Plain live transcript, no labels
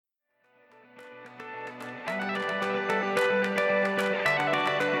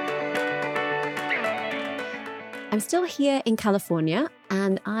I'm still here in California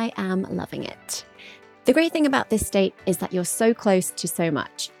and I am loving it. The great thing about this state is that you're so close to so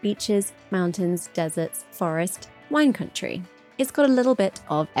much: beaches, mountains, deserts, forest, wine country. It's got a little bit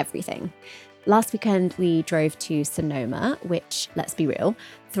of everything. Last weekend, we drove to Sonoma, which, let's be real,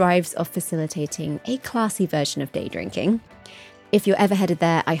 thrives off facilitating a classy version of day drinking. If you're ever headed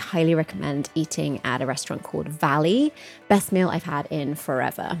there, I highly recommend eating at a restaurant called Valley. Best meal I've had in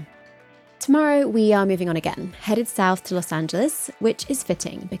forever. Tomorrow, we are moving on again, headed south to Los Angeles, which is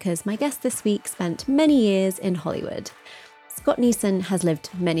fitting because my guest this week spent many years in Hollywood. Scott Neeson has lived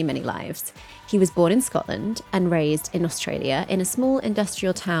many, many lives. He was born in Scotland and raised in Australia in a small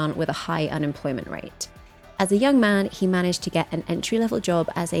industrial town with a high unemployment rate. As a young man, he managed to get an entry-level job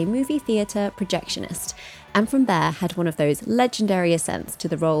as a movie theatre projectionist, and from there had one of those legendary ascents to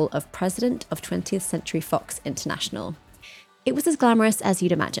the role of president of 20th Century Fox International. It was as glamorous as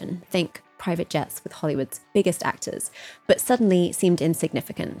you'd imagine. Think private jets with Hollywood's biggest actors, but suddenly seemed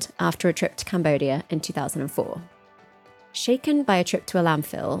insignificant after a trip to Cambodia in 2004. Shaken by a trip to a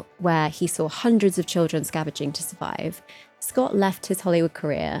landfill where he saw hundreds of children scavenging to survive, Scott left his Hollywood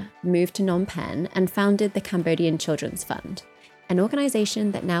career, moved to Phnom Penh, and founded the Cambodian Children's Fund, an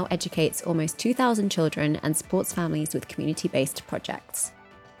organisation that now educates almost 2,000 children and supports families with community-based projects.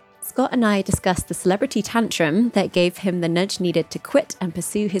 Scott and I discussed the celebrity tantrum that gave him the nudge needed to quit and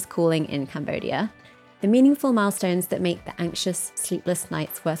pursue his calling in Cambodia, the meaningful milestones that make the anxious, sleepless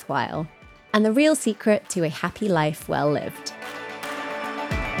nights worthwhile, and the real secret to a happy life well lived.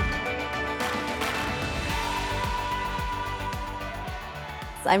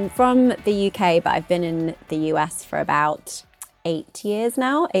 I'm from the UK, but I've been in the US for about 8 years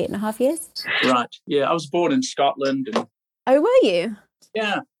now, 8.5 years. Right. Yeah, I was born in Scotland. Oh, were you?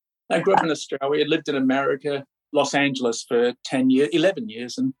 Yeah. I grew up in Australia, lived in America, Los Angeles for 11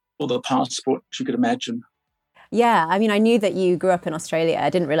 years, and all the passports you could imagine. Yeah, I mean, I knew that you grew up in Australia. I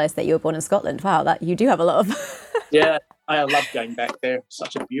didn't realise that you were born in Scotland. Wow, that you do have a lot of... Yeah, I love going back there.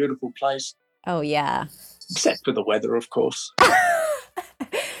 Such a beautiful place. Oh, yeah. Except for the weather, of course.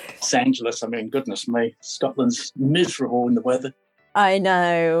 Los Angeles, I mean, goodness me, Scotland's miserable in the weather. I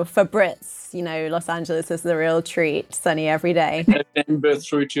know. For Brits, Los Angeles is the real treat. Sunny every day. November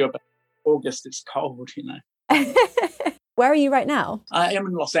through to about August, it's cold, Where are you right now? I am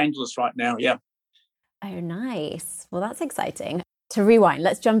in Los Angeles right now, yeah. Oh, nice. Well, that's exciting. To rewind,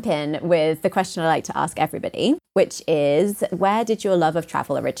 let's jump in with the question I like to ask everybody, which is, where did your love of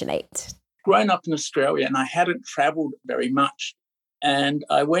travel originate? Grown up in Australia, and I hadn't travelled very much. And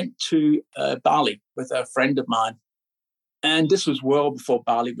I went to Bali with a friend of mine. And this was well before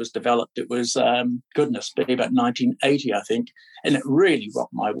Bali was developed. It was, about 1980, I think. And it really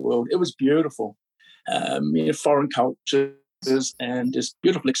rocked my world. It was beautiful. Foreign cultures and this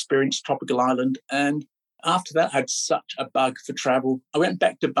beautiful experience, tropical island. And after that, I had such a bug for travel. I went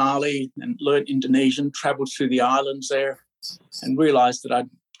back to Bali and learned Indonesian, travelled through the islands there, and realised that I'd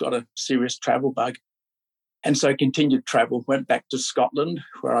got a serious travel bug. And so I continued travel, went back to Scotland,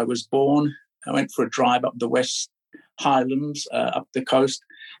 where I was born. I went for a drive up the West Highlands, up the coast,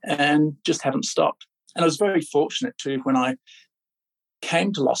 and just haven't stopped. And I was very fortunate too. When I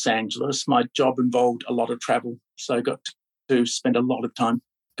came to Los Angeles, my job involved a lot of travel. So I got to spend a lot of time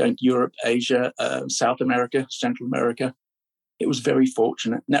going to Europe, Asia, South America, Central America. It was very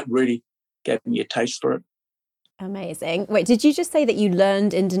fortunate, and that really gave me a taste for it. Amazing. Wait, did you just say that you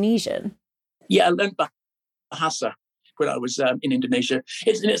learned Indonesian? Yeah, I learned Bahasa when I was in Indonesia.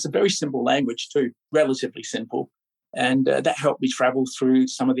 It's a very simple language too, relatively simple. And that helped me travel through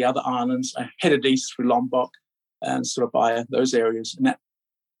some of the other islands. I headed east through Lombok and Surabaya, those areas. And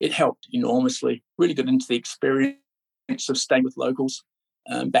it helped enormously. Really got into the experience of staying with locals,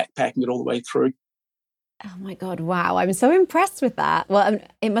 backpacking it all the way through. Oh my God, wow. I'm so impressed with that. Well,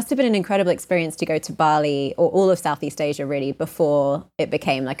 it must have been an incredible experience to go to Bali or all of Southeast Asia really before it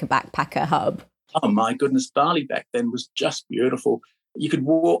became like a backpacker hub. Oh my goodness, Bali back then was just beautiful. You could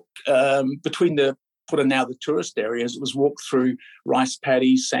walk between what are now the tourist areas. It was walk through rice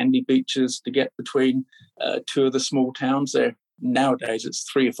paddies, sandy beaches to get between two of the small towns there. Nowadays, it's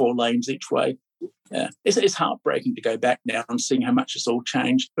 3 or 4 lanes each way. Yeah, it's heartbreaking to go back now and seeing how much it's all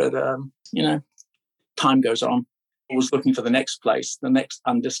changed. But, time goes on. Always looking for the next place, the next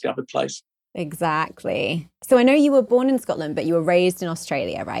undiscovered place. Exactly. So I know you were born in Scotland, but you were raised in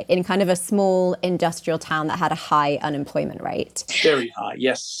Australia, right? In kind of a small industrial town that had a high unemployment rate. Very high,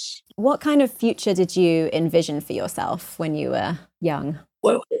 yes. What kind of future did you envision for yourself when you were young?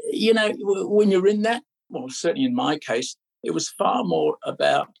 Well, when you're in that, well, certainly in my case, it was far more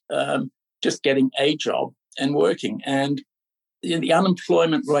about just getting a job and working. And the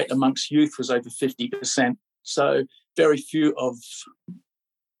unemployment rate amongst youth was over 50%. So very few of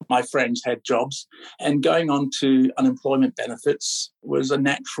my friends had jobs, and going on to unemployment benefits was a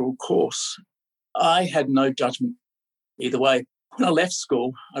natural course. I had no judgment either way. When I left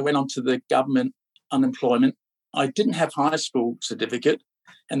school, I went on to the government unemployment. I didn't have high school certificate,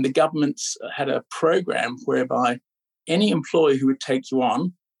 and the government's had a program whereby any employee who would take you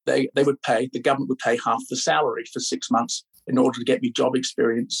on, the government would pay half the salary for 6 months in order to get me job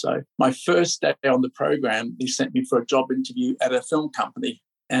experience. So my first day on the program, they sent me for a job interview at a film company.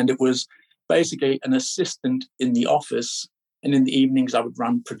 And it was basically an assistant in the office. And in the evenings, I would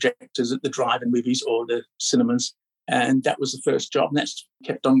run projectors at the drive-in movies or the cinemas. And that was the first job. And that's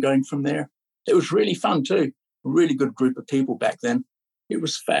kept on going from there. It was really fun too. A really good group of people back then. It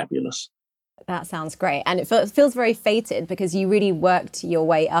was fabulous. That sounds great. And it feels very fated because you really worked your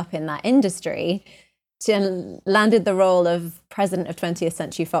way up in that industry to landed the role of president of 20th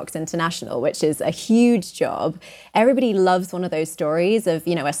Century Fox International, which is a huge job. Everybody loves one of those stories of,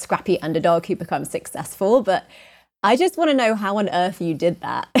 a scrappy underdog who becomes successful. But I just want to know how on earth you did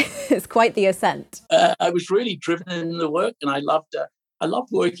that. It's quite the ascent. I was really driven in the work, and I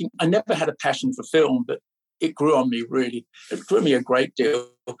loved working. I never had a passion for film, but it grew on me, really. It grew me a great deal.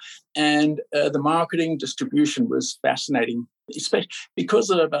 And the marketing distribution was fascinating, especially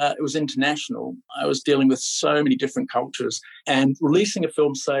because it was international. I was dealing with so many different cultures, and releasing a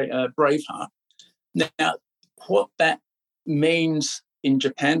film, say, Braveheart. Now, what that means in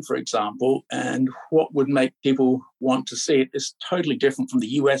Japan, for example, and what would make people want to see it is totally different from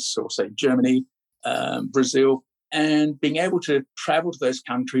the US or, say, Germany, Brazil, and being able to travel to those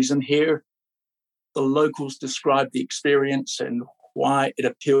countries and hear the locals describe the experience and why it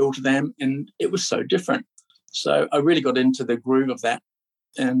appealed to them. And it was so different. So I really got into the groove of that.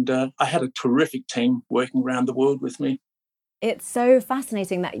 And I had a terrific team working around the world with me. It's so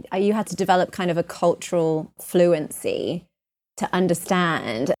fascinating that you had to develop kind of a cultural fluency to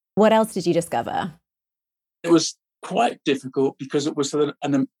understand. What else did you discover? It was quite difficult because it was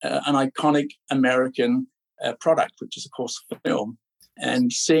an iconic American product, which is, of course, film.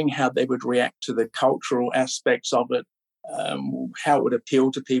 And seeing how they would react to the cultural aspects of it, how it would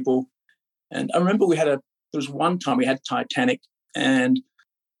appeal to people. And I remember there was one time we had Titanic, and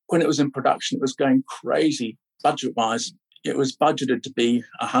when it was in production, it was going crazy budget-wise. It was budgeted to be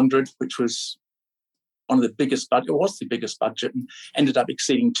 100, which was one of the biggest budget. It was the biggest budget, and ended up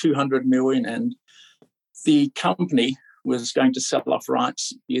exceeding 200 million. And the company was going to sell off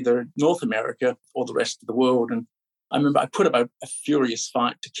rights, either North America or the rest of the world. And I remember I put up a furious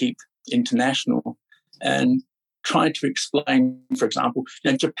fight to keep international and trying to explain, for example,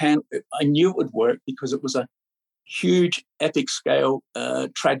 Japan, I knew it would work because it was a huge epic scale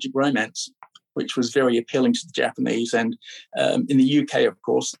tragic romance, which was very appealing to the Japanese. And in the UK, of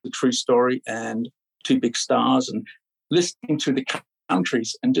course, The True Story and Two Big Stars, and listening to the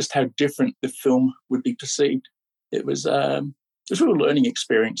countries and just how different the film would be perceived. It was a real learning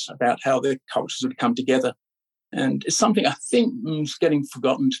experience about how the cultures would come together. And it's something I think is getting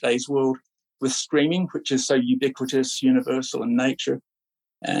forgotten in today's world with streaming, which is so ubiquitous, universal in nature.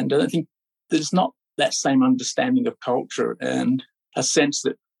 And I don't think there's not that same understanding of culture and a sense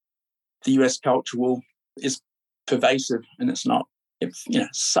that the US culture is pervasive, and it's not. It's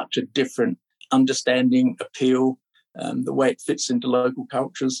such a different understanding, appeal, the way it fits into local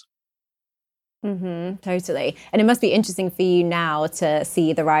cultures. Mm-hmm, totally. And it must be interesting for you now to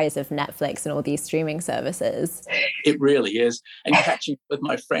see the rise of Netflix and all these streaming services. It really is. And catching up with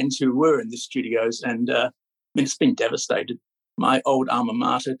my friends who were in the studios, and it's been devastated. My old alma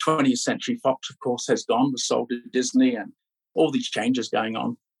mater, 20th Century Fox, of course, has gone, was sold to Disney, and all these changes going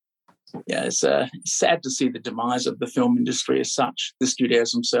on. Yeah, it's sad to see the demise of the film industry as such, the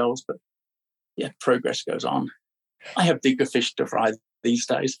studios themselves, but yeah, progress goes on. I have bigger fish to fry these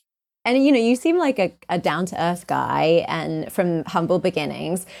days. And, you seem like a down-to-earth guy and from humble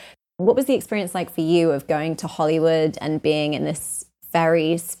beginnings. What was the experience like for you of going to Hollywood and being in this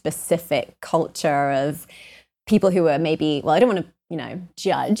very specific culture of people who are maybe, well, I don't want to,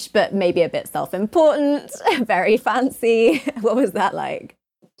 judge, but maybe a bit self-important, very fancy? What was that like?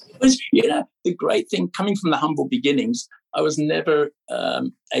 It was, the great thing, coming from the humble beginnings, I was never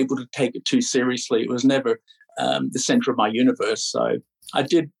able to take it too seriously. It was never the center of my universe. So I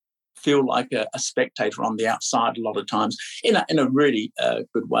did feel like a spectator on the outside a lot of times in a really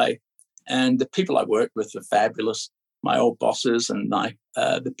good way. And the people I worked with were fabulous. My old bosses and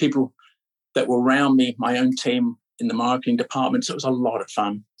the people that were around me, my own team in the marketing department. So it was a lot of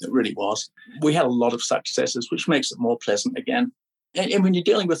fun. It really was. We had a lot of successes, which makes it more pleasant again. And when you're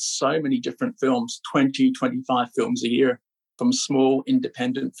dealing with so many different films, 20, 25 films a year, from small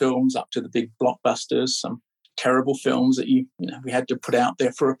independent films up to the big blockbusters, some terrible films that we had to put out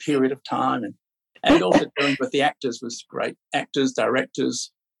there for a period of time. And also dealing with the actors was great. Actors,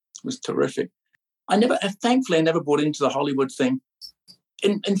 directors was terrific. Thankfully, I never bought into the Hollywood thing.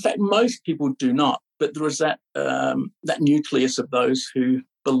 In fact, most people do not. But there was that nucleus of those who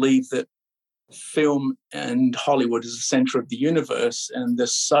believe that film and Hollywood is the center of the universe, and they're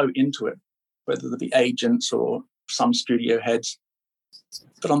so into it, whether they be agents or some studio heads.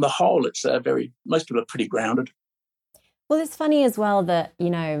 But on the whole, it's most people are pretty grounded. Well, it's funny as well that,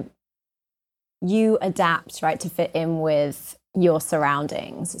 you adapt, right, to fit in with your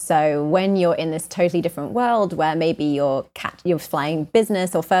surroundings. So when you're in this totally different world where maybe you're flying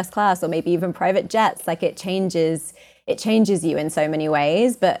business or first class or maybe even private jets, like it changes you in so many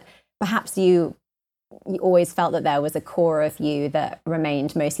ways. But perhaps you always felt that there was a core of you that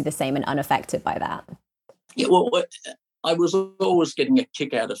remained mostly the same and unaffected by that. Yeah, well, I was always getting a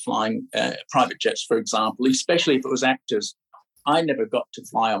kick out of flying private jets, for example, especially if it was actors. I never got to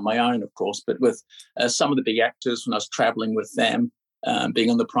fly on my own, of course, but with some of the big actors when I was traveling with them,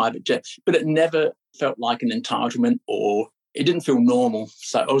 being on the private jet. But it never felt like an entitlement, or it didn't feel normal.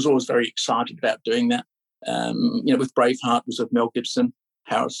 So I was always very excited about doing that. With Braveheart was with Mel Gibson,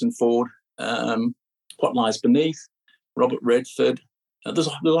 Harrison Ford, What Lies Beneath, Robert Redford. There's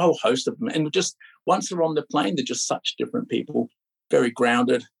a whole host of them. And just once they're on the plane, they're just such different people, very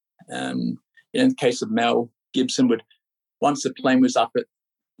grounded. In the case of Mel Gibson, once the plane was up at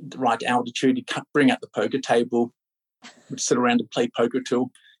the right altitude, he'd bring out the poker table, we'd sit around and play poker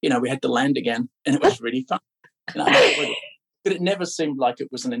till, we had to land again. And it was really fun. But it never seemed like it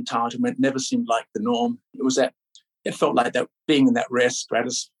was an entitlement, never seemed like the norm. It felt like that being in that rare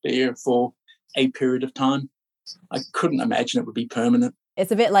stratosphere for a period of time. I couldn't imagine it would be permanent.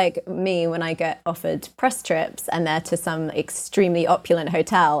 It's a bit like me when I get offered press trips and they're to some extremely opulent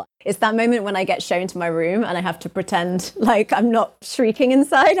hotel. It's that moment when I get shown to my room and I have to pretend like I'm not shrieking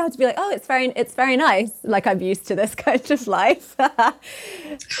inside. I have to be like, oh, it's very nice. Like I'm used to this kind of life. I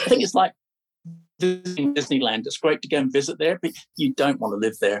think it's like visiting Disneyland. It's great to go and visit there, but you don't want to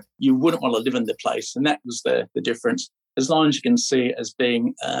live there. You wouldn't want to live in the place. And that was the difference. As long as you can see it as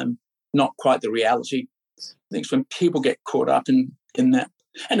being not quite the reality. I think it's when people get caught up in that.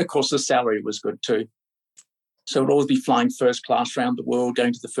 And of course, the salary was good too. So I'd always be flying first class around the world,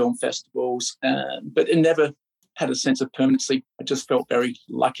 going to the film festivals, but it never had a sense of permanency. I just felt very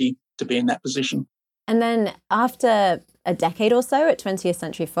lucky to be in that position. And then after a decade or so at 20th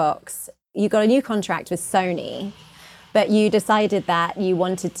Century Fox, you got a new contract with Sony, but you decided that you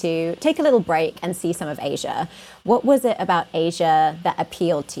wanted to take a little break and see some of Asia. What was it about Asia that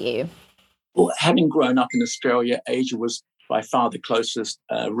appealed to you? Well, having grown up in Australia, Asia was by far the closest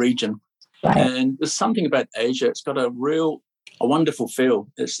region. Right. And there's something about Asia. It's got a wonderful feel.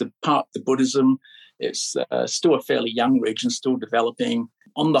 It's the Buddhism. It's still a fairly young region, still developing.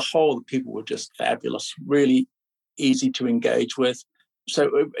 On the whole, the people were just fabulous, really easy to engage with.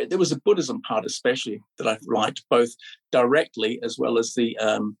 So there was a Buddhism part especially that I liked, both directly as well as the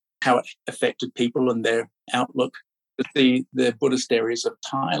how it affected people and their outlook. The Buddhist areas of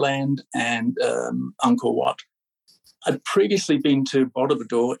Thailand and Angkor Wat. I'd previously been to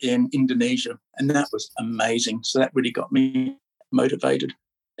Borobudur in Indonesia, and that was amazing. So that really got me motivated.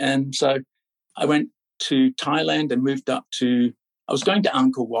 And so I went to Thailand and moved up I was going to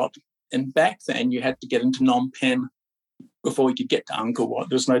Angkor Wat, and back then you had to get into Phnom Penh before you could get to Angkor Wat.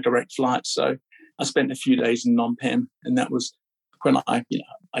 There was no direct flight. So I spent a few days in Phnom Penh, and that was when I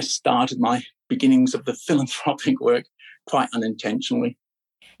started my beginnings of the philanthropic work quite unintentionally.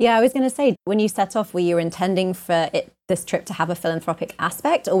 Yeah, I was going to say, when you set off, were you intending for this trip to have a philanthropic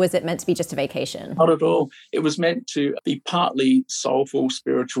aspect, or was it meant to be just a vacation? Not at all. It was meant to be partly soulful,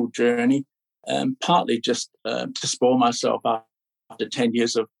 spiritual journey, partly just to spoil myself after 10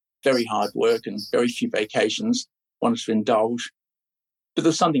 years of very hard work and very few vacations, wanted to indulge. But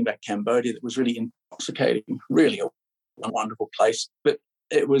there's something about Cambodia that was really intoxicating, really a wonderful place. But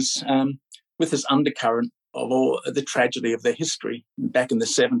it was with this undercurrent of all the tragedy of their history back in the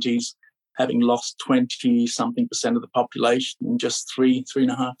 70s, having lost 20-something% of the population in just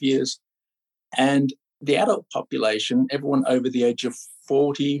 3.5 years. And the adult population, everyone over the age of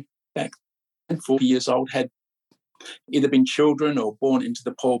 40, back then 40 years old, had either been children or born into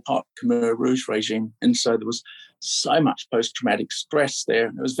the Pol Pot Khmer Rouge regime. And so there was so much post-traumatic stress there.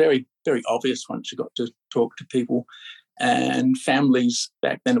 It was very, very obvious once you got to talk to people. And families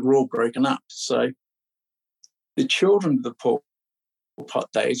back then were all broken up. So the children of the Pol Pot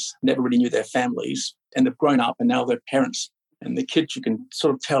days never really knew their families, and they've grown up and now they're parents. And the kids, you can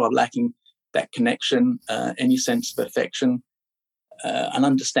sort of tell, are lacking that connection, any sense of affection, an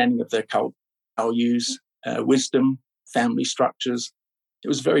understanding of their values. wisdom, family structures. It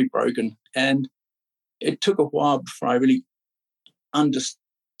was very broken. And it took a while before I really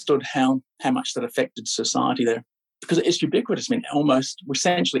understood how much that affected society there. Because it's ubiquitous. I mean, almost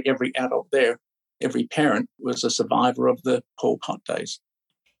essentially every adult there, every parent was a survivor of the Pol Pot days.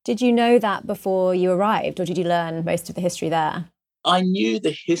 Did you know that before you arrived, or did you learn most of the history there? I knew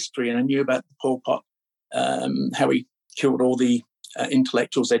the history, and I knew about the Pol Pot, how he killed all the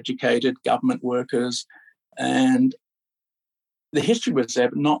intellectuals, educated government workers, and the history was there,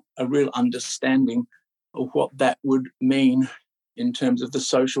 but not a real understanding of what that would mean in terms of the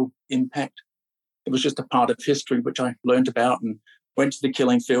social impact. It was just a part of history which I learned about and went to the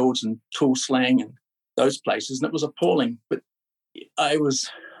killing fields and tool slang and those places, and it was appalling. But I was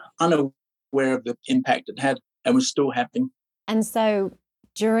unaware of the impact it had and was still happening. And so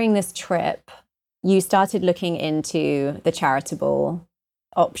during this trip, you started looking into the charitable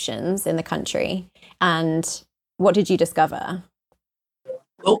options in the country. And what did you discover?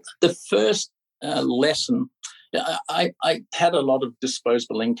 Well, the first lesson, I had a lot of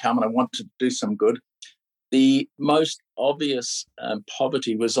disposable income and I wanted to do some good. The most obvious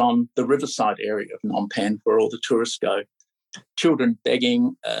poverty was on the riverside area of Phnom Penh, where all the tourists go. Children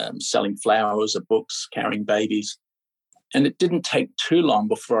begging, selling flowers or books, carrying babies. And it didn't take too long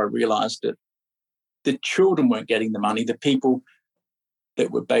before I realised that the children weren't getting the money. The people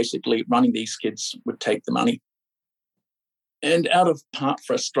that were basically running these kids would take the money. And out of part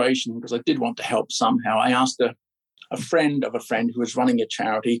frustration, because I did want to help somehow, I asked a friend of a friend who was running a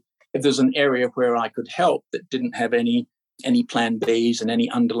charity if there's an area where I could help that didn't have any plan Bs and any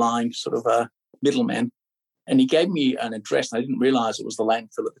underlying sort of a middleman. And he gave me an address, and I didn't realise it was the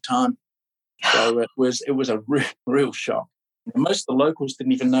landfill at the time. So it was a real shock. And most of the locals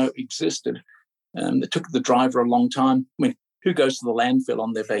didn't even know it existed. It took the driver a long time. I mean, who goes to the landfill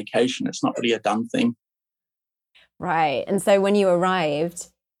on their vacation? It's not really a done thing. Right. And so when you arrived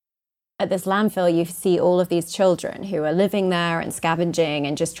at this landfill, you see all of these children who are living there and scavenging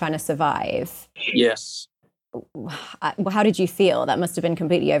and just trying to survive. Yes. How did you feel? That must have been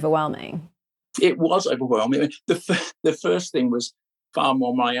completely overwhelming. It was overwhelming. The first thing was far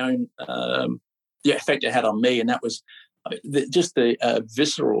more my own effect it had on me, and that was just the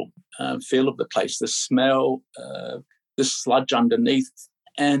visceral feel of the place, the smell, the sludge underneath,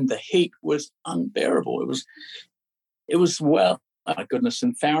 and the heat was unbearable. It was well, my goodness,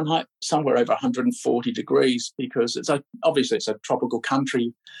 in Fahrenheit, somewhere over 140 degrees, because obviously it's a tropical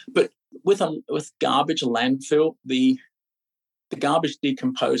country, but with garbage, a landfill, the garbage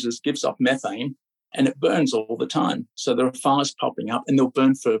decomposes, gives off methane, and it burns all the time. So there are fires popping up, and they'll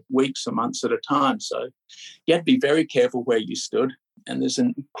burn for weeks or months at a time. So you had to be very careful where you stood, and there's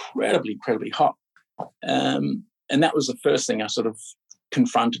an incredibly hot. And that was the first thing I sort of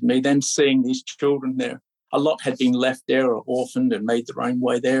confronted me. Then seeing these children there, a lot had been left there or orphaned and made their own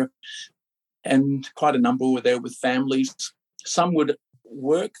way there. And quite a number were there with families. Some would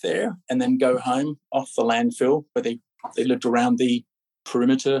work there and then go home off the landfill where they lived around the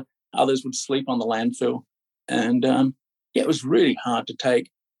perimeter. Others would sleep on the landfill. And it was really hard to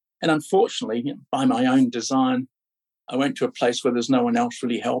take. And unfortunately, by my own design, I went to a place where there's no one else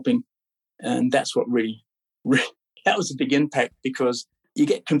really helping. And that's what really that was a big impact, because you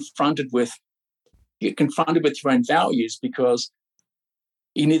get confronted with your own values, because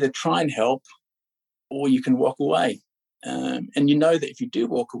you can either try and help or you can walk away. And you know that if you do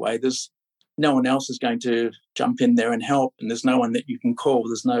walk away, there's no one else is going to jump in there and help, and there's no one that you can call.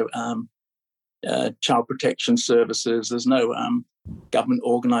 There's no child protection services. There's no government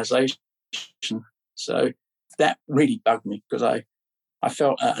organisation. So that really bugged me, because I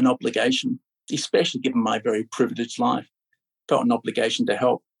felt an obligation, especially given my very privileged life, felt an obligation to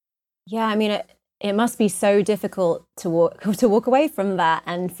help. Yeah, I mean, it must be so difficult to walk away from that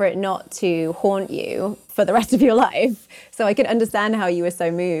and for it not to haunt you for the rest of your life. So I can understand how you were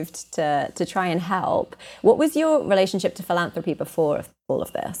so moved to try and help. What was your relationship to philanthropy before all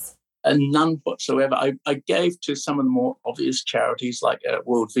of this? None whatsoever. I gave to some of the more obvious charities like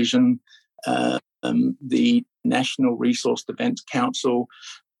World Vision, the National Resource Defence Council,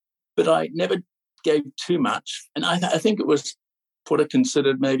 but I never gave too much. And I think it was what I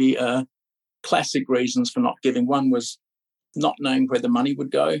considered maybe classic reasons for not giving. One was not knowing where the money would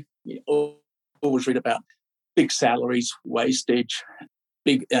go. You always read about big salaries, wastage,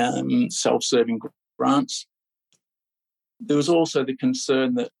 big self-serving grants. There was also the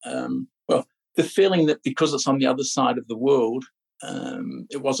concern that, the feeling that because it's on the other side of the world,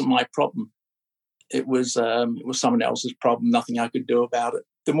 it wasn't my problem. It was someone else's problem, nothing I could do about it.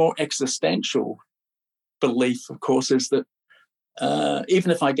 The more existential belief, of course, is that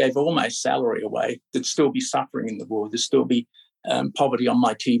even if I gave all my salary away, there'd still be suffering in the world. There'd still be poverty on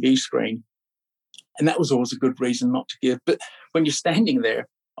my TV screen. And that was always a good reason not to give. But when you're standing there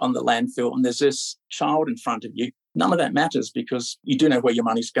on the landfill and there's this child in front of you, none of that matters because you do know where your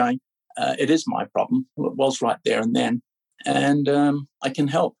money's going. It is my problem. Well, it was right there and then. And I can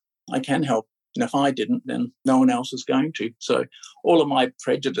help. And if I didn't, then no one else is going to. So all of my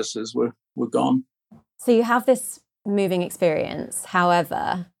prejudices were gone. So you have this moving experience.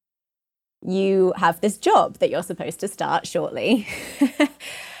 However, you have this job that you're supposed to start shortly.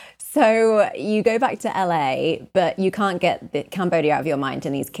 So you go back to LA, but you can't get the Cambodia out of your mind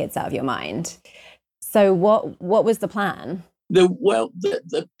and these kids out of your mind. So what was the plan? There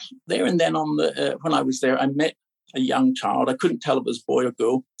and then when I was there, I met a young child. I couldn't tell if it was boy or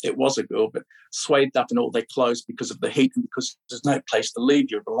girl. It was a girl, but swathed up in all their clothes because of the heat and because there's no place to leave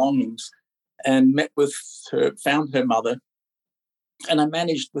your belongings. And met with her, found her mother, and I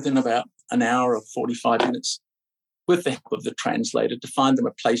managed within about an hour or 45 minutes, with the help of the translator, to find them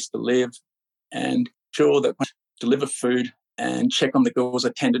a place to live and sure that deliver food and check on the girl's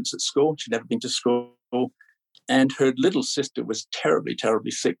attendance at school. She'd never been to school. And her little sister was terribly,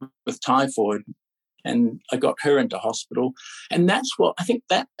 terribly sick with typhoid. And I got her into hospital. And that's what I think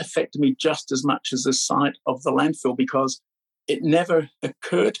that affected me just as much as the sight of the landfill, because it never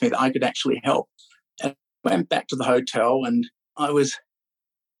occurred to me that I could actually help. And I went back to the hotel and I was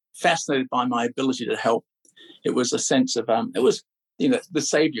fascinated by my ability to help. It was a sense of, the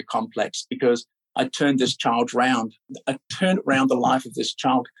savior complex, because I turned this child around. I turned around the life of this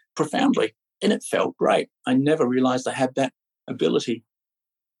child profoundly, and it felt great. I never realized I had that ability.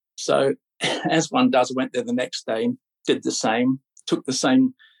 So as one does, I went there the next day and did the same, took the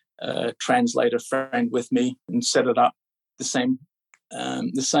same translator friend with me and set it up, the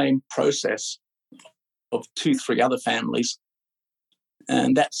same process of 2-3 other families.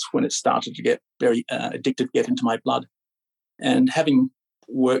 And that's when it started to get very addictive, get into my blood. And having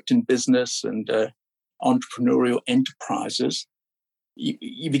worked in business and entrepreneurial enterprises,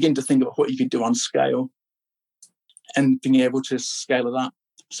 you begin to think of what you could do on scale and being able to scale it up.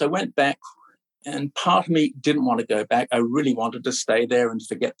 So I went back, and part of me didn't want to go back. I really wanted to stay there and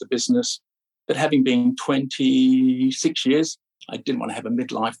forget the business. But having been 26 years, I didn't want to have a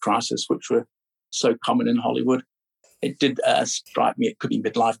midlife crisis, which were so common in Hollywood. It did strike me. It could be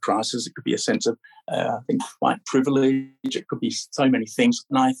midlife crisis. It could be a sense of, I think, white privilege. It could be so many things.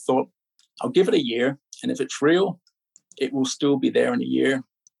 And I thought, I'll give it a year. And if it's real, it will still be there in a year.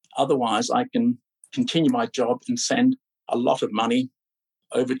 Otherwise, I can continue my job and send a lot of money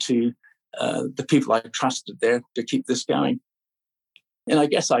over to the people I trusted there to keep this going. And I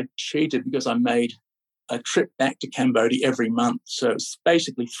guess I cheated because I made a trip back to Cambodia every month. So it's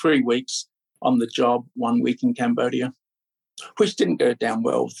basically 3 weeks on the job, 1 week in Cambodia, which didn't go down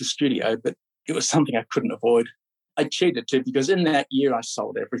well with the studio, but it was something I couldn't avoid. I cheated too, because in that year I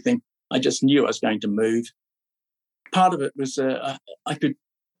sold everything. I just knew I was going to move. Part of it was I could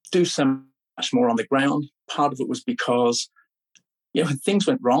do so much more on the ground. Part of it was because, when things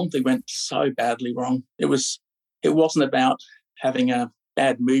went wrong, they went so badly wrong. It wasn't about having a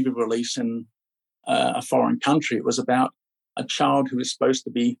bad movie release in a foreign country. It was about a child who was supposed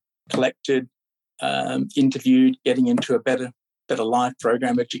to be collected, interviewed, getting into a better life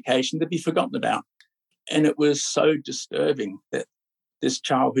program, education, to be forgotten about. And it was so disturbing that this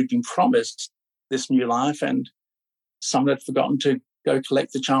child who'd been promised this new life, and someone had forgotten to go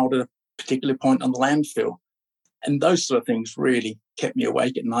collect the child at a particular point on the landfill. And those sort of things really kept me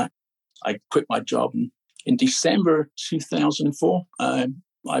awake at night. I quit my job. And in December 2004, I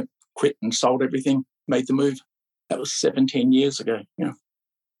quit and sold everything, made the move. That was 17 years ago. Yeah.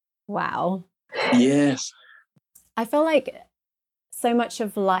 Wow. Yes. I feel like so much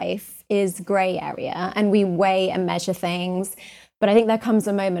of life is grey area and we weigh and measure things. But I think there comes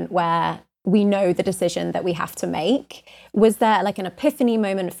a moment where we know the decision that we have to make. Was there like an epiphany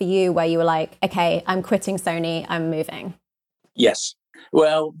moment for you where you were like, okay, I'm quitting Sony, I'm moving? Yes.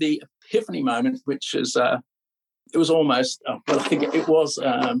 Well, the epiphany moment, which is, it was almost, I think it was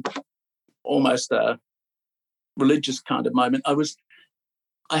almost a religious kind of moment.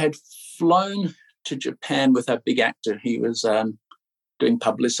 I had flown to Japan with a big actor. He was doing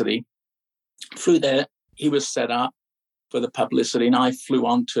publicity. Flew there. He was set up for the publicity, and I flew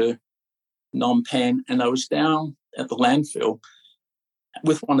on to Phnom Penh, and I was down at the landfill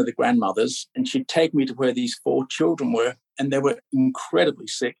with one of the grandmothers, and she'd take me to where these 4 children were, and they were incredibly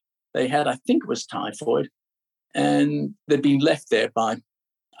sick. They had, I think it was typhoid, and they'd been left there by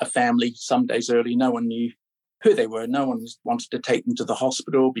a family some days early. No one knew who they were. No one wanted to take them to the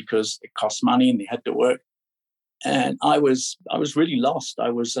hospital because it cost money and they had to work. And I was really lost.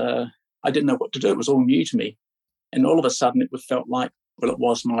 I didn't know what to do. It was all new to me. And all of a sudden it felt like, well, it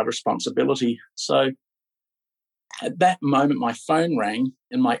was my responsibility. So at that moment, my phone rang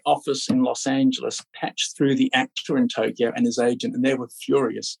in my office in Los Angeles, patched through the actor in Tokyo and his agent, and they were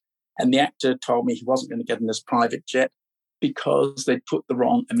furious. And the actor told me he wasn't going to get in this private jet because they'd put the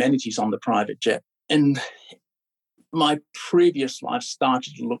wrong amenities on the private jet. And my previous life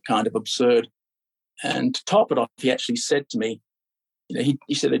started to look kind of absurd. And to top it off, he actually said to me,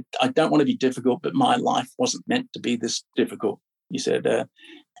 he said, I don't want to be difficult, but my life wasn't meant to be this difficult. He said,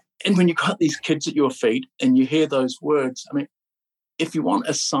 and when you've got these kids at your feet and you hear those words, I mean, if you want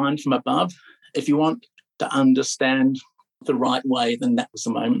a sign from above, if you want to understand the right way, then that was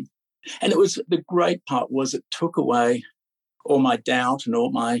the moment. And the great part was it took away all my doubt and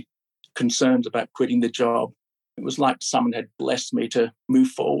all my concerns about quitting the job. It was like someone had blessed me to move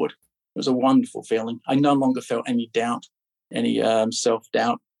forward. It was a wonderful feeling. I no longer felt any doubt, any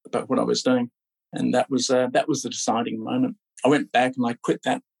self-doubt about what I was doing. And that was the deciding moment. I went back and I quit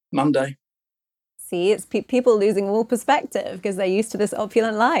that Monday. See, it's people losing all perspective because they're used to this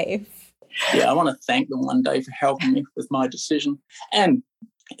opulent life. Yeah, I want to thank them one day for helping me with my decision and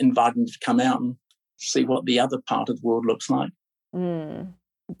inviting me to come out and see what the other part of the world looks like.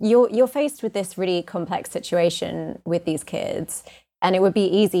 You're faced with this really complex situation with these kids, and it would be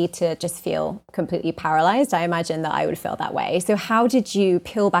easy to just feel completely paralyzed. I imagine that I would feel that way. So how did you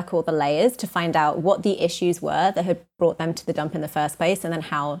peel back all the layers to find out what the issues were that had brought them to the dump in the first place, and then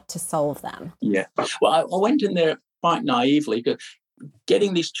how to solve them? Yeah. Well, I went in there quite naively, because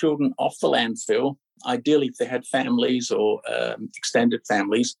getting these children off the landfill, ideally if they had families or extended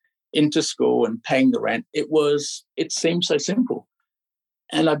families, into school and paying the rent, it seemed so simple.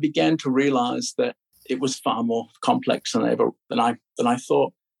 And I began to realize that it was far more complex than I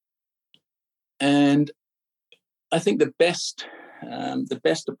thought. And I think the best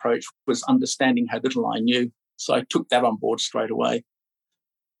approach was understanding how little I knew. So I took that on board straight away.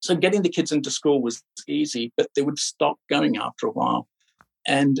 So getting the kids into school was easy, but they would stop going after a while.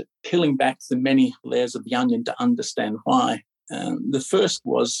 And peeling back the many layers of the onion to understand why. The first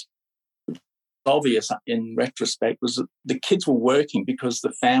was obvious in retrospect, was that the kids were working because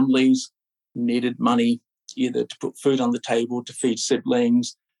the families needed money either to put food on the table, to feed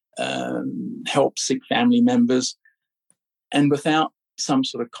siblings, help sick family members. And without some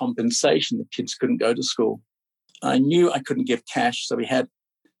sort of compensation, the kids couldn't go to school. I knew I couldn't give cash, so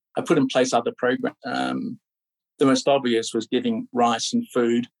I put in place other programs. The most obvious was giving rice and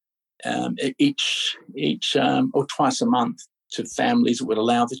food each or twice a month to families that would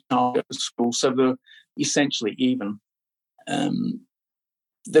allow the child to go to school. So they're essentially even.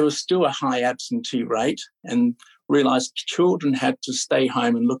 There was still a high absentee rate, and realised children had to stay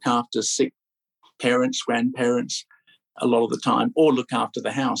home and look after sick parents, grandparents a lot of the time, or look after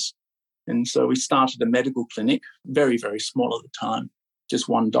the house. And so we started a medical clinic, very, very small at the time, just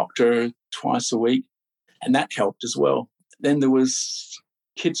one doctor twice a week, and that helped as well. Then there was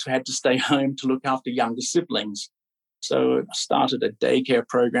kids who had to stay home to look after younger siblings. So I started a daycare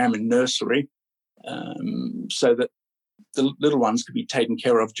program in nursery so that the little ones could be taken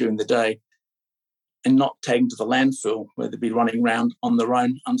care of during the day and not taken to the landfill where they'd be running around on their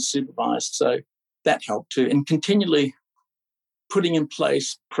own unsupervised. So that helped too. And continually putting in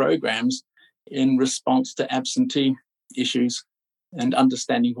place programs in response to absentee issues and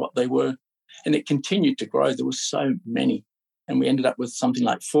understanding what they were. And it continued to grow. There were so many. And we ended up with something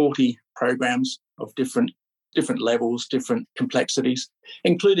like 40 programs of different levels, different complexities,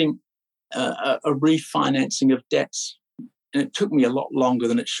 including a refinancing of debts. And it took me a lot longer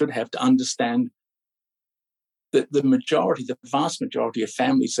than it should have to understand that the vast majority of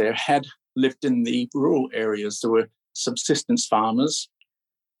families there had lived in the rural areas. There were subsistence farmers,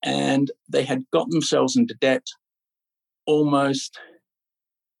 and they had gotten themselves into debt almost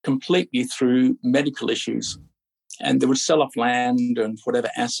completely through medical issues. And they would sell off land and whatever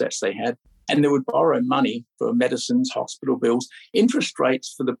assets they had, and they would borrow money for medicines, hospital bills. Interest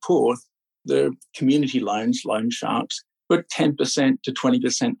rates for the poor, the community loans, loan sharks, were 10% to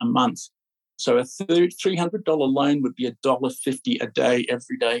 20% a month. So a $300 loan would be $1.50 a day,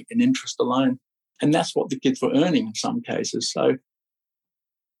 every day in interest alone. And that's what the kids were earning in some cases. So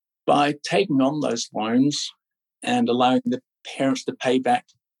by taking on those loans and allowing the parents to pay back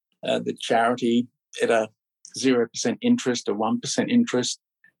the charity at a 0% interest or 1% interest,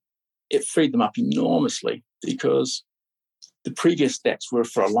 it freed them up enormously, because the previous debts were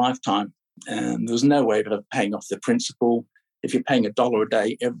for a lifetime and there was no way of paying off the principal if you're paying $1 a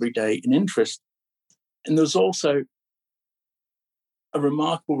day every day in interest. And there was also a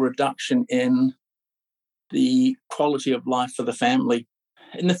remarkable reduction in the quality of life for the family.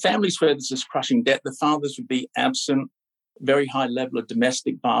 In the families where there's this crushing debt, the fathers would be absent, very high level of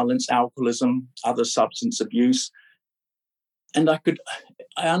domestic violence, alcoholism, other substance abuse. And I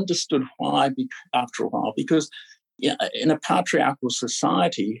understood why after a while, because in a patriarchal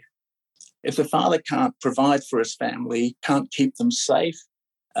society, if the father can't provide for his family, can't keep them safe,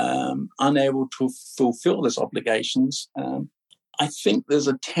 unable to fulfill those obligations, I think there's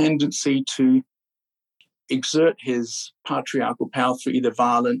a tendency to exert his patriarchal power through either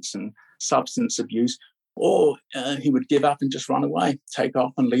violence and substance abuse, or he would give up and just run away, take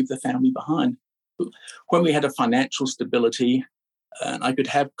off and leave the family behind. When we had a financial stability, I could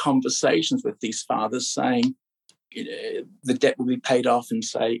have conversations with these fathers saying, the debt will be paid off in,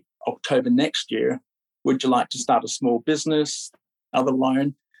 say, October next year. Would you like to start a small business, another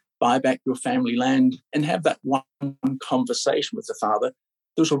loan, buy back your family land, and have that one conversation with the father?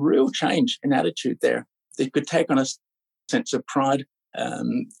 There was a real change in attitude there. They could take on a sense of pride.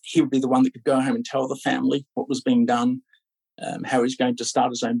 He would be the one that could go home and tell the family what was being done, how he's going to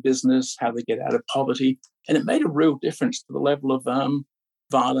start his own business, how they get out of poverty. And it made a real difference to the level of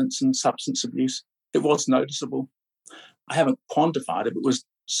violence and substance abuse. It was noticeable. I haven't quantified it, but it was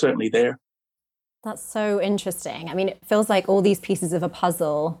certainly there. That's so interesting. I mean, it feels like all these pieces of a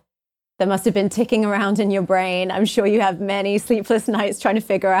puzzle that must have been ticking around in your brain. I'm sure you have many sleepless nights trying to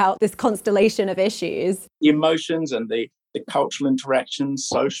figure out this constellation of issues. The emotions and the cultural interactions,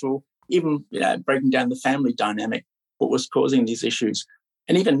 social, even breaking down the family dynamic, what was causing these issues.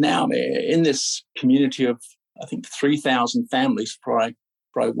 And even now, in this community of, I think, 3,000 families where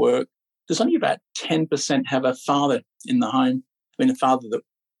I work, there's only about 10% have a father in the home. I mean, a father that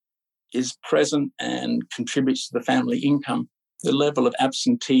is present and contributes to the family income. The level of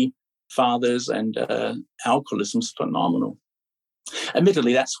absentee fathers and alcoholism is phenomenal.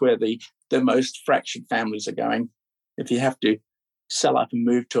 Admittedly, that's where the most fractured families are going. If you have to sell up and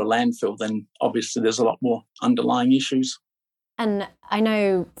move to a landfill, then obviously there's a lot more underlying issues. And I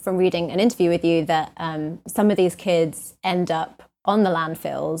know from reading an interview with you that some of these kids end up on the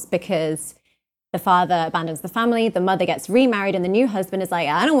landfills because the father abandons the family, the mother gets remarried, and the new husband is like,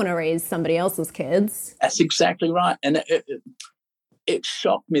 I don't want to raise somebody else's kids. That's exactly right. And it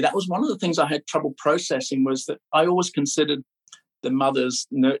shocked me. That was one of the things I had trouble processing, was that I always considered the mother's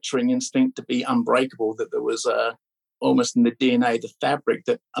nurturing instinct to be unbreakable, that there was almost in the DNA, the fabric,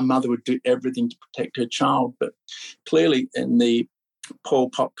 that a mother would do everything to protect her child. But clearly in the Pol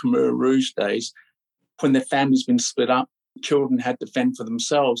Pot Khmer Rouge days, when their family's been split up, children had to fend for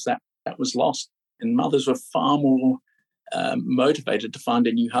themselves. That was lost. And mothers were far more motivated to find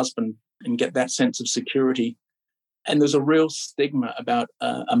a new husband and get that sense of security. And there's a real stigma about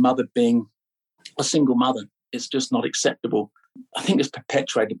a mother being a single mother. It's just not acceptable. I think it's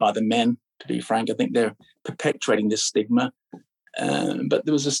perpetuated by the men, to be frank. I think they're perpetuating this stigma. But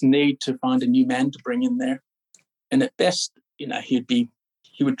there was this need to find a new man to bring in there. And at best, he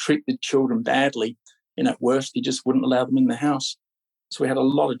would treat the children badly. And at worst, he just wouldn't allow them in the house. So we had a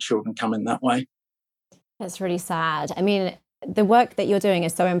lot of children come in that way. That's really sad. I mean, the work that you're doing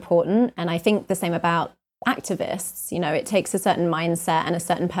is so important. And I think the same about activists. It takes a certain mindset and a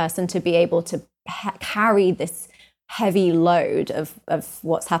certain person to be able to carry this heavy load of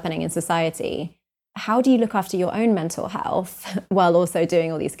what's happening in society. How do you look after your own mental health while also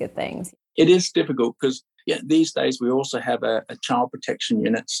doing all these good things? It is difficult because these days we also have a child protection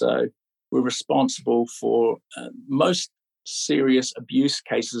unit. So we're responsible for most serious abuse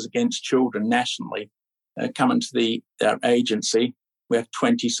cases against children nationally come into our agency. We have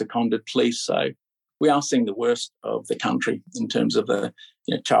 20 seconded police. So we are seeing the worst of the country in terms of the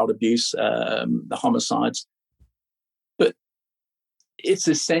child abuse, the homicides. But it's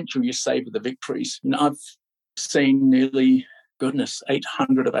essential you savor the victories. I've seen nearly,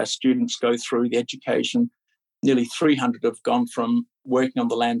 800 of our students go through the education. Nearly 300 have gone from working on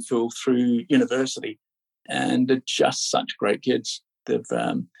the landfill through university. And they're just such great kids.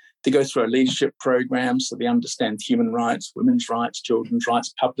 They go through our leadership programs, so they understand human rights, women's rights, children's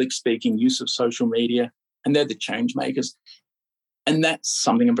rights, public speaking, use of social media, and they're the change makers. And that's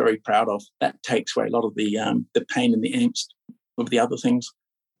something I'm very proud of. That takes away a lot of the pain and the angst of the other things.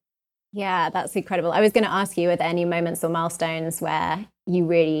 Yeah, that's incredible. I was going to ask you, are there any moments or milestones where you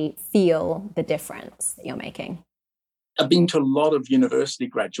really feel the difference that you're making? I've been to a lot of university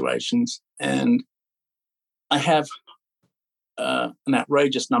graduations, and I have an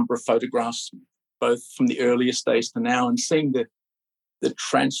outrageous number of photographs, both from the earliest days to now, and seeing the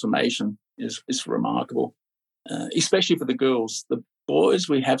transformation is remarkable, especially for the girls. The boys,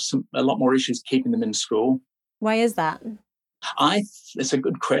 we have a lot more issues keeping them in school. Why is that? It's a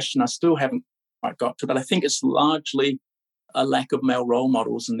good question. I still haven't quite got to, but I think it's largely a lack of male role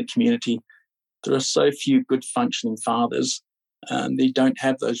models in the community. There are so few good functioning fathers, and they don't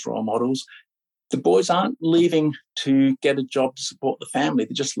have those role models. The boys aren't leaving to get a job to support the family.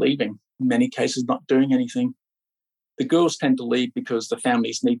 They're just leaving, in many cases, not doing anything. The girls tend to leave because the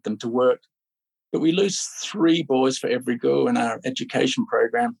families need them to work. But we lose 3 boys for every girl in our education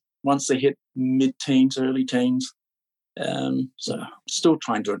program once they hit mid-teens, early teens. So still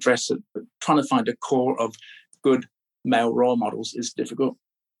trying to address it, but trying to find a core of good male role models is difficult.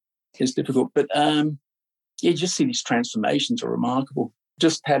 But you just see these transformations are remarkable.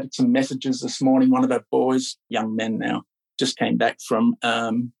 Just had some messages this morning. One of our boys, young men now, just came back from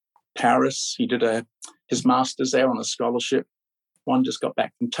Paris. He did his master's there on a scholarship. One just got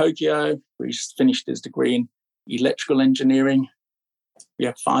back from Tokyo, where he's finished his degree in electrical engineering. We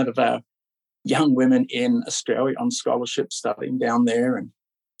have 5 of our young women in Australia on scholarship studying down there, and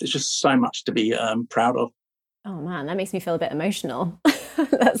there's just so much to be proud of. Oh man, that makes me feel a bit emotional.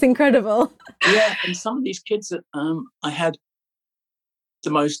 That's incredible. Yeah, and some of these kids that I had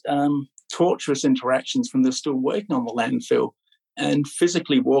the most torturous interactions when they're still working on the landfill, and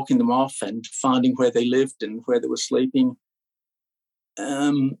physically walking them off and finding where they lived and where they were sleeping,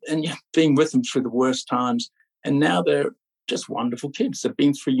 and being with them through the worst times. And now they're just wonderful kids. They've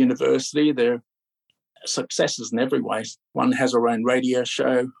been through university. They're successes in every way. One has her own radio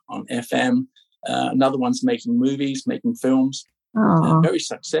show on FM. Another one's making movies, making films, very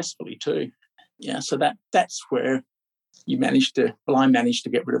successfully too. Yeah, so that's where I managed to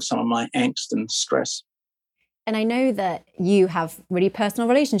get rid of some of my angst and stress. And I know that you have really personal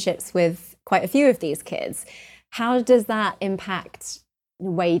relationships with quite a few of these kids. How does that impact the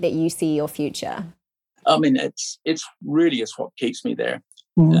way that you see your future? I mean, it's really is what keeps me there.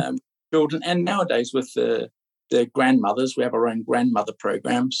 Children, and nowadays with the grandmothers, we have our own grandmother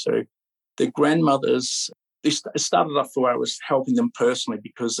program. So the grandmothers, it started off where I was helping them personally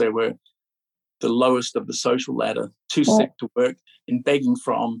because they were the lowest of the social ladder, too sick to work, and begging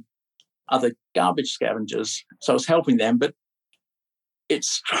from other garbage scavengers. So I was helping them, but it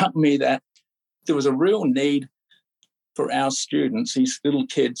struck me that there was a real need for our students, these little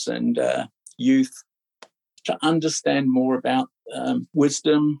kids and youth, to understand more about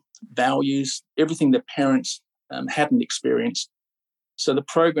wisdom, values, everything their parents hadn't experienced. So the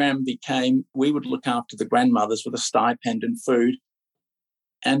program became, we would look after the grandmothers with a stipend and food,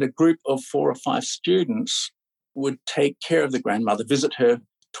 and a group of 4 or 5 students would take care of the grandmother, visit her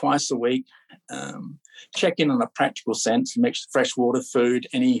twice a week, check in on a practical sense, make fresh water, food,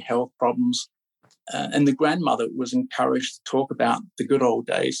 any health problems. And the grandmother was encouraged to talk about the good old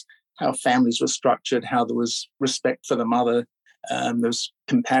days, how families were structured, how there was respect for the mother, there was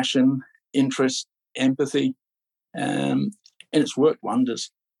compassion, interest, empathy, and it's worked wonders.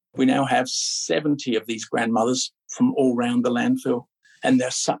 We now have 70 of these grandmothers from all around the landfill, and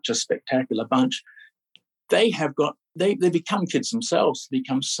they're such a spectacular bunch. They become kids themselves,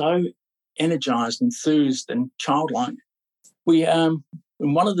 become so energized, enthused, and childlike. We in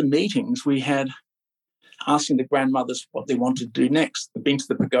one of the meetings we had asking the grandmothers what they wanted to do next. They'd been to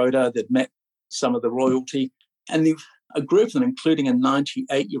the pagoda, they'd met some of the royalty, and a group of them, including a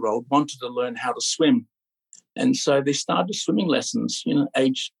 98-year-old, wanted to learn how to swim. And so they started swimming lessons,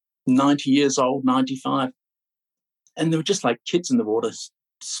 age 90 years old, 95. And they were just like kids in the water,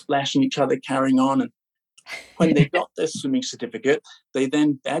 splashing each other, carrying on. And when they got their swimming certificate, they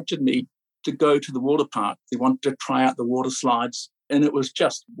then badgered me to go to the water park. They wanted to try out the water slides, and it was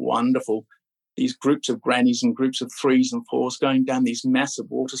just wonderful. These groups of grannies and groups of 3s and 4s going down these massive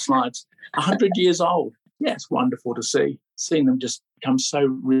water slides, 100 years old. Yeah, it's wonderful to see, seeing them just become so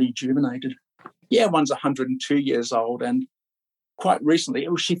rejuvenated. Yeah, one's 102 years old, and quite recently,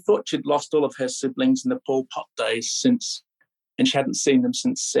 she thought she'd lost all of her siblings in the Pol Pot days and she hadn't seen them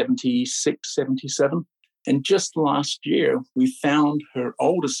since 76, 77. And just last year, we found her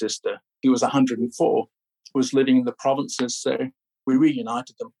older sister, who was 104, was living in the provinces, so we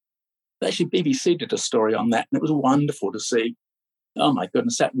reunited them. Actually, BBC did a story on that, and it was wonderful to see. Oh, my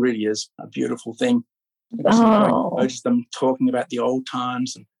goodness, that really is a beautiful thing. Noticed them talking about the old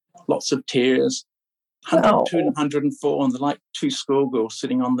times and lots of tears. 102 and 104, and they're like 2 schoolgirls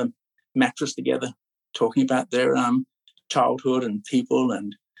sitting on the mattress together, talking about their childhood and people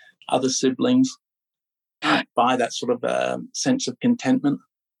and other siblings. By that sort of sense of contentment.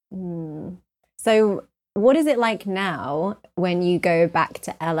 So what is it like now when you go back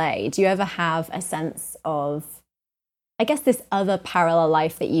to LA? Do you ever have a sense of, I guess, this other parallel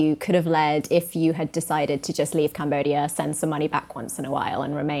life that you could have led if you had decided to just leave Cambodia, send some money back once in a while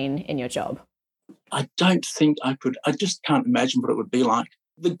and remain in your job? I don't think I could. I just can't imagine what it would be like.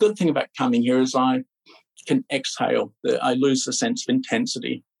 the good thing about coming here is I can exhale. I lose the sense of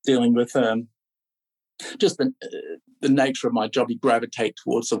intensity dealing with just the nature of my job. You gravitate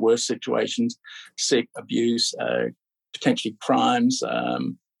towards the worst situations, sick, abuse, potentially crimes,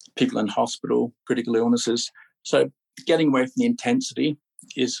 people in hospital, critical illnesses. So getting away from the intensity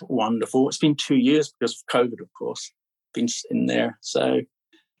is wonderful. It's been 2 years because of COVID, of course, been in there. So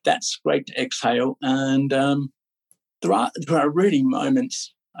that's great to exhale. And there are really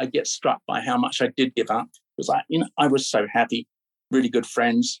moments I get struck by how much I did give up, because I was so happy, really good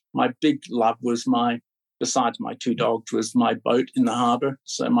friends. My big love was besides my 2 dogs, was my boat in the harbour.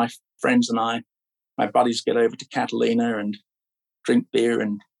 So my friends and my buddies get over to Catalina and drink beer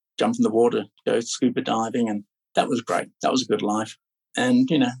and jump in the water, go scuba diving. And that was great. That was a good life. And,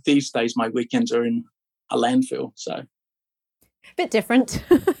 these days my weekends are in a landfill. So a bit different.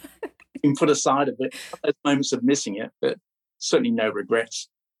 you can put aside a bit those moments of missing it, but certainly no regrets.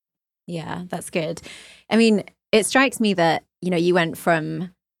 Yeah, that's good. I mean, it strikes me that, you went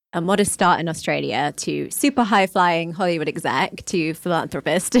from a modest start in Australia to super high-flying Hollywood exec to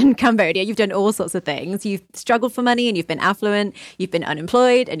philanthropist in Cambodia. You've done all sorts of things. You've struggled for money and you've been affluent, you've been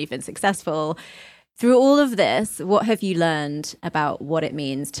unemployed and you've been successful. Through all of this, what have you learned about what it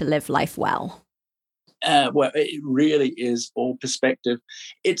means to live life well? Well, it really is all perspective.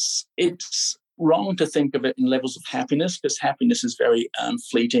 It's wrong to think of it in levels of happiness, because happiness is very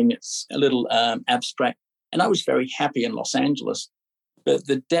fleeting. It's a little abstract. And I was very happy in Los Angeles. But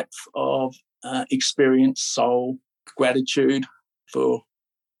the depth of experience, soul, gratitude for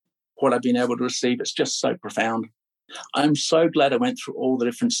what I've been able to receive, it's just so profound. I'm so glad I went through all the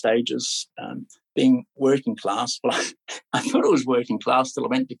different stages. Being working class, well, I thought it was working class till I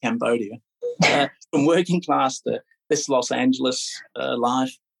went to Cambodia. From working class to this Los Angeles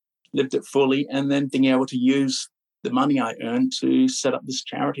life, lived it fully, and then being able to use the money I earned to set up this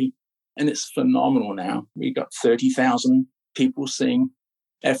charity. And it's phenomenal now. We've got 30,000 people seeing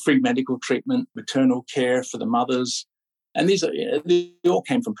free medical treatment, maternal care for the mothers. And they all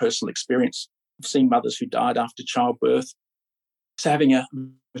came from personal experience of seeing mothers who died after childbirth. So having a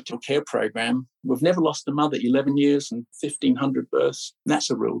maternal care program, we've never lost a mother, 11 years and 1,500 births. And that's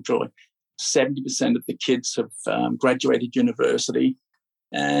a real joy. 70% of the kids have graduated university.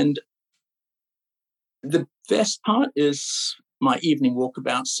 And the best part is my evening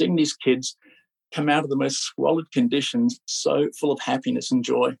walkabout, seeing these kids come out of the most squalid conditions, so full of happiness and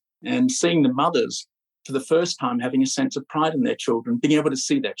joy, and seeing the mothers for the first time having a sense of pride in their children, being able to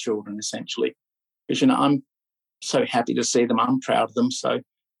see their children essentially. Because, I'm so happy to see them, I'm proud of them. So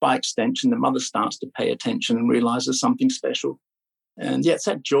by extension, the mother starts to pay attention and realizes something special. And yeah, it's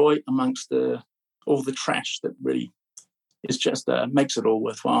that joy amongst all the trash that really is just makes it all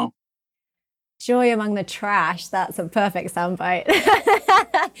worthwhile. Joy among the trash. That's a perfect soundbite.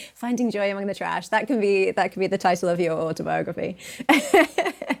 Finding joy among the trash. That can be the title of your autobiography.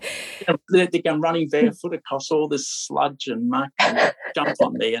 They come running barefoot across all this sludge and muck and jump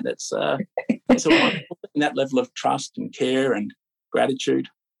on me, and it's a wonderful thing, that level of trust and care and gratitude.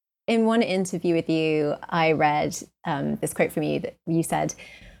 In one interview with you, I read this quote from you that you said,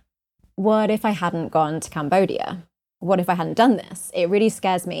 "What if I hadn't gone to Cambodia? What if I hadn't done this? It really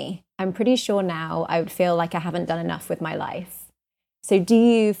scares me. I'm pretty sure now I would feel like I haven't done enough with my life." So do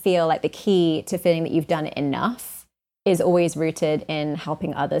you feel like the key to feeling that you've done enough is always rooted in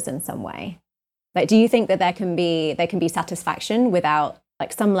helping others in some way? Like, do you think that there can be satisfaction without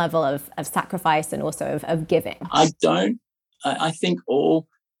like some level of sacrifice and also of giving? I don't. I think all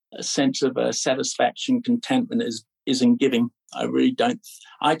sense of satisfaction, contentment is in giving. I really don't.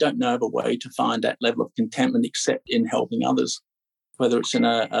 I don't know of a way to find that level of contentment except in helping others, whether it's in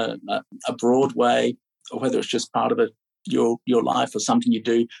a broad way or whether it's just part of your life or something you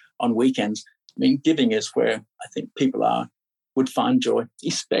do on weekends. I mean, giving is where I think people would find joy,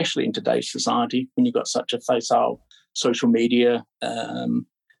 especially in today's society when you've got such a facile social media,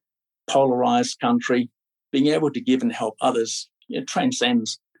 polarized country. Being able to give and help others, it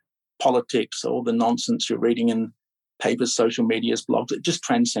transcends politics, all the nonsense you're reading in papers, social medias, blogs. It just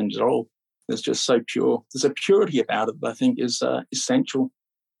transcends it all. It's just so pure. There's a purity about it that I think is essential.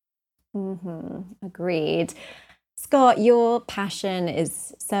 Mm-hmm. Agreed. Scott, your passion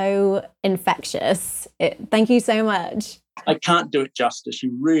is so infectious. Thank you so much. I can't do it justice.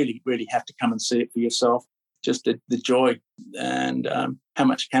 You really, really have to come and see it for yourself. Just the joy and how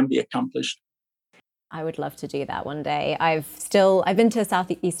much can be accomplished. I would love to do that one day. I've been to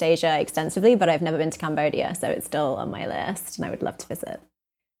Southeast Asia extensively, but I've never been to Cambodia, so it's still on my list and I would love to visit.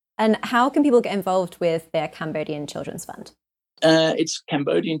 And how can people get involved with their Cambodian Children's Fund? It's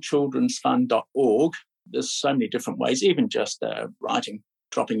CambodianChildren'sFund.org. There's so many different ways, even just writing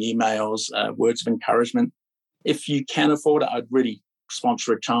dropping emails, words of encouragement. If you can afford it, I'd really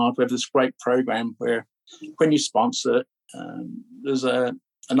sponsor a child. We have this great program where when you sponsor it, there's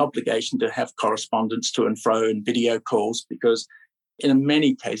an obligation to have correspondence to and fro and video calls, because in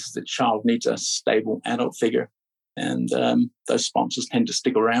many cases the child needs a stable adult figure, and those sponsors tend to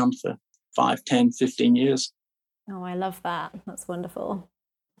stick around for 5, 10, 15 years. Oh, I love that. That's wonderful.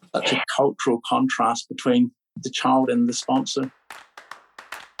 Such a cultural contrast between the child and the sponsor.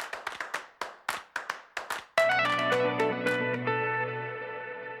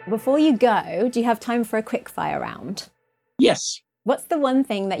 Before you go, do you have time for a quick fire round? Yes. What's the one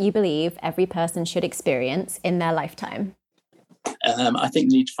thing that you believe every person should experience in their lifetime? I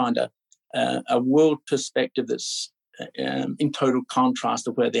think you need to find a world perspective that's in total contrast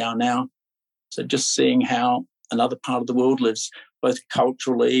of where they are now. So just seeing how another part of the world lives, both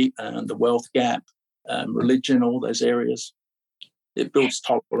culturally and the wealth gap, religion, all those areas. It builds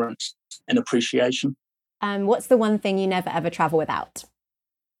tolerance and appreciation. What's the one thing you never ever travel without?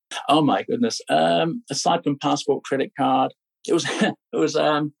 Oh my goodness! Aside from passport, credit card, it was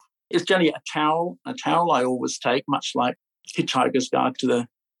generally a towel. A towel I always take, much like Hitchhiker's Guide to the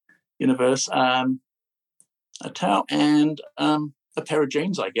Universe. A towel and a pair of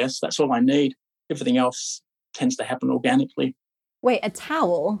jeans. I guess that's all I need. Everything else tends to happen organically. Wait, a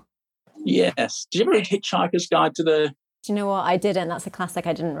towel? Yes. Did you ever read Hitchhiker's Guide to the... Do you know what? I didn't. That's a classic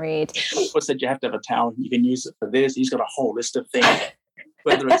I didn't read. I said you have to have a towel. You can use it for this. He's got a whole list of things.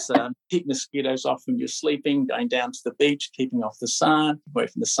 Whether it's keep mosquitoes off when you're sleeping, going down to the beach, keeping off the sun, away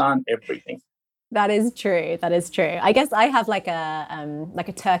from the sun, everything. That is true. That is true. I guess I have like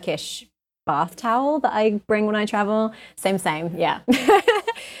a Turkish bath towel that I bring when I travel. Same. Yeah.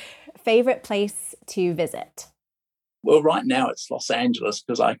 Favorite place to visit? Well, right now it's Los Angeles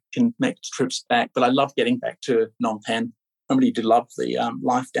because I can make trips back, but I love getting back to Phnom Penh. I really do love the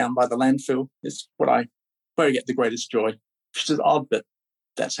life down by the landfill. It's where I get the greatest joy, which is odd, but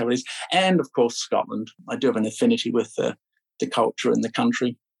that's how it is. And of course, Scotland. I do have an affinity with the culture and the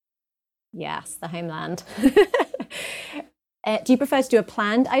country. Yes, the homeland. Do you prefer to do a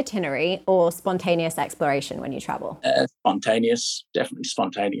planned itinerary or spontaneous exploration when you travel? Spontaneous, definitely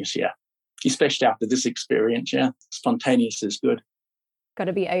spontaneous, yeah. Especially after this experience, yeah. Spontaneous is good. Got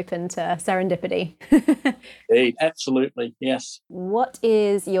to be open to serendipity. Indeed, absolutely, yes. What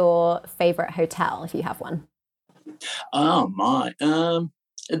is your favorite hotel, if you have one? Oh, my.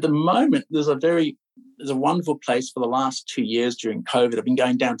 At the moment, there's a wonderful place for the last 2 years during COVID. I've been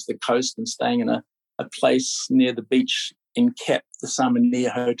going down to the coast and staying in a place near the beach in Kep, the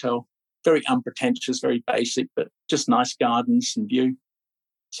Summermere Hotel. Very unpretentious, very basic, but just nice gardens and view.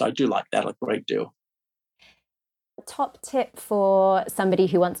 So I do like that a great deal. Top tip for somebody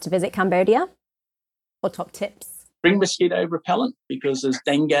who wants to visit Cambodia? Or top tips? Bring mosquito repellent because there's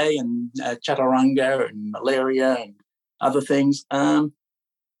dengue and chaturanga and malaria and other things.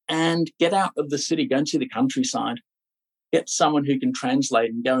 And get out of the city, go and see the countryside. Get someone who can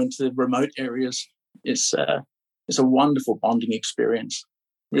translate and go into the remote areas. It's a wonderful bonding experience.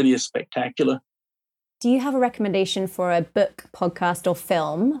 Really is spectacular. Do you have a recommendation for a book, podcast, or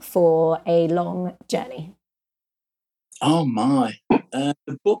film for a long journey? Oh, my. The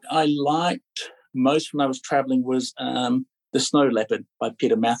book I liked most when I was traveling was The Snow Leopard by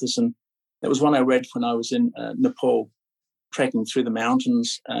Peter Matheson. That was one I read when I was in Nepal, trekking through the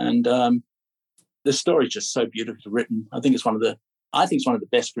mountains. And the story is just so beautifully written. I think it's one of the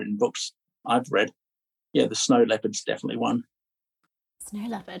best written books I've read. Yeah, The Snow Leopard's definitely one. Snow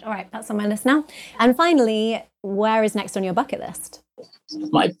leopard. All right, that's on my list now. And finally, where is next on your bucket list?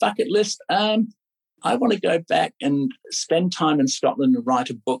 My bucket list? I want to go back and spend time in Scotland and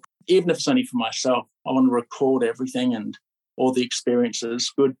write a book, even if it's only for myself. I want to record everything and all the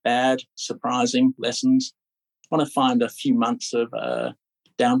experiences, good, bad, surprising, lessons. I want to find a few months of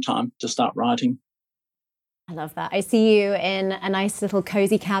downtime to start writing. I love that. I see you in a nice little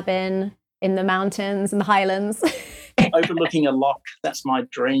cozy cabin in the mountains, in the Highlands. Overlooking a loch. That's my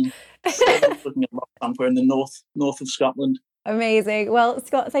dream. Overlooking a loch somewhere in the north of Scotland. Amazing. Well,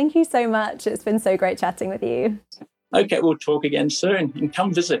 Scott, thank you so much. It's been so great chatting with you. Okay, we'll talk again soon. And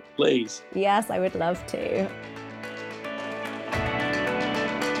come visit, please. Yes, I would love to.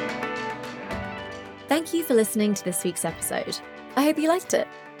 Thank you for listening to this week's episode. I hope you liked it.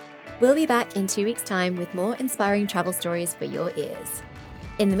 We'll be back in 2 weeks' time with more inspiring travel stories for your ears.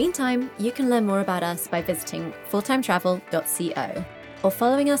 In the meantime, you can learn more about us by visiting fulltimetravel.co or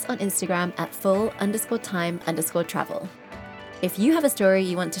following us on Instagram at full_time_travel. If you have a story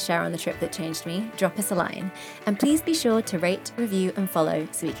you want to share on the trip that changed me, drop us a line. And please be sure to rate, review, and follow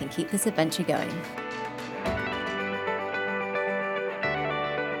so we can keep this adventure going.